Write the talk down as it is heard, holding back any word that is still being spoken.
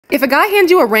If a guy hands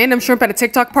you a random shrimp at a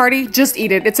TikTok party, just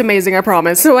eat it. It's amazing, I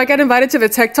promise. So I got invited to the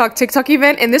TikTok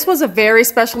event, and this was a very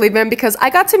special event because I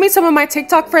got to meet some of my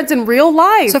TikTok friends in real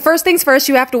life. So first things first,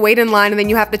 you have to wait in line and then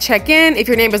you have to check in. If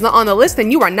your name is not on the list,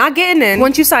 then you are not getting in.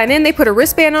 Once you sign in, they put a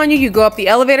wristband on you, you go up the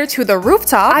elevator to the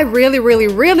rooftop. I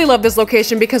really love this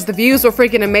location because the views were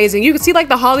freaking amazing. You could see like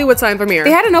the Hollywood sign from here.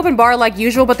 They had an open bar like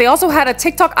usual, but they also had a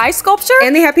TikTok ice sculpture,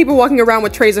 and they had people walking around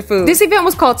with trays of food. This event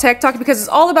was called TikTok because it's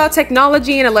all about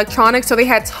technology and electronics, so they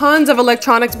had tons of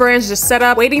electronics brands just set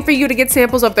up, waiting for you to get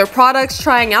samples of their products,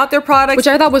 trying out their products, which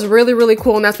I thought was really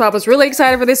cool, and that's why I was really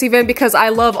excited for this event because I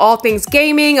love all things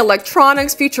gaming,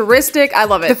 electronics, futuristic. I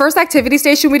love it. The first activity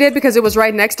station we did, because it was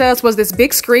right next to us, was this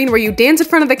big screen where you dance in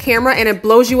front of the camera and it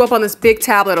blows you up on this big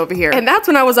tablet over here. And that's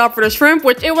when I was out for the shrimp,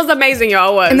 which it was amazing,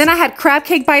 y'all was. And then I had crab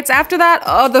cake bites after that.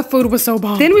 Oh, the food was so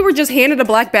bomb. Then we were just handed a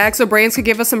black bag so brands could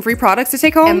give us some free products to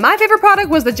take home. And my favorite product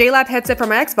was the JLab headset from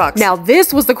my Xbox. Now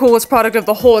this was the coolest product of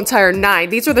the whole entire night.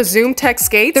 These are the Zoom Tech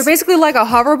skates. They're basically like a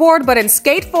hoverboard, but in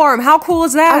skate form. How cool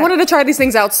is that? I wanted to try these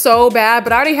things out so bad,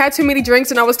 but I already had too many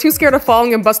drinks and I was too scared of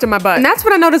falling and busting my butt. And that's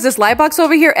when I noticed this light box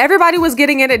over here. Everybody was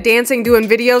getting in it, dancing, doing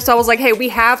videos. So I was like, hey, we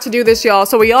have to do this, y'all.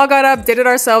 So we all got up, did it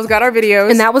ourselves, got our videos,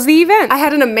 and that was the event. I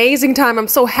had an amazing time. I'm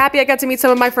so happy I got to meet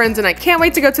some of my friends and I can't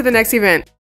wait to go to the next event.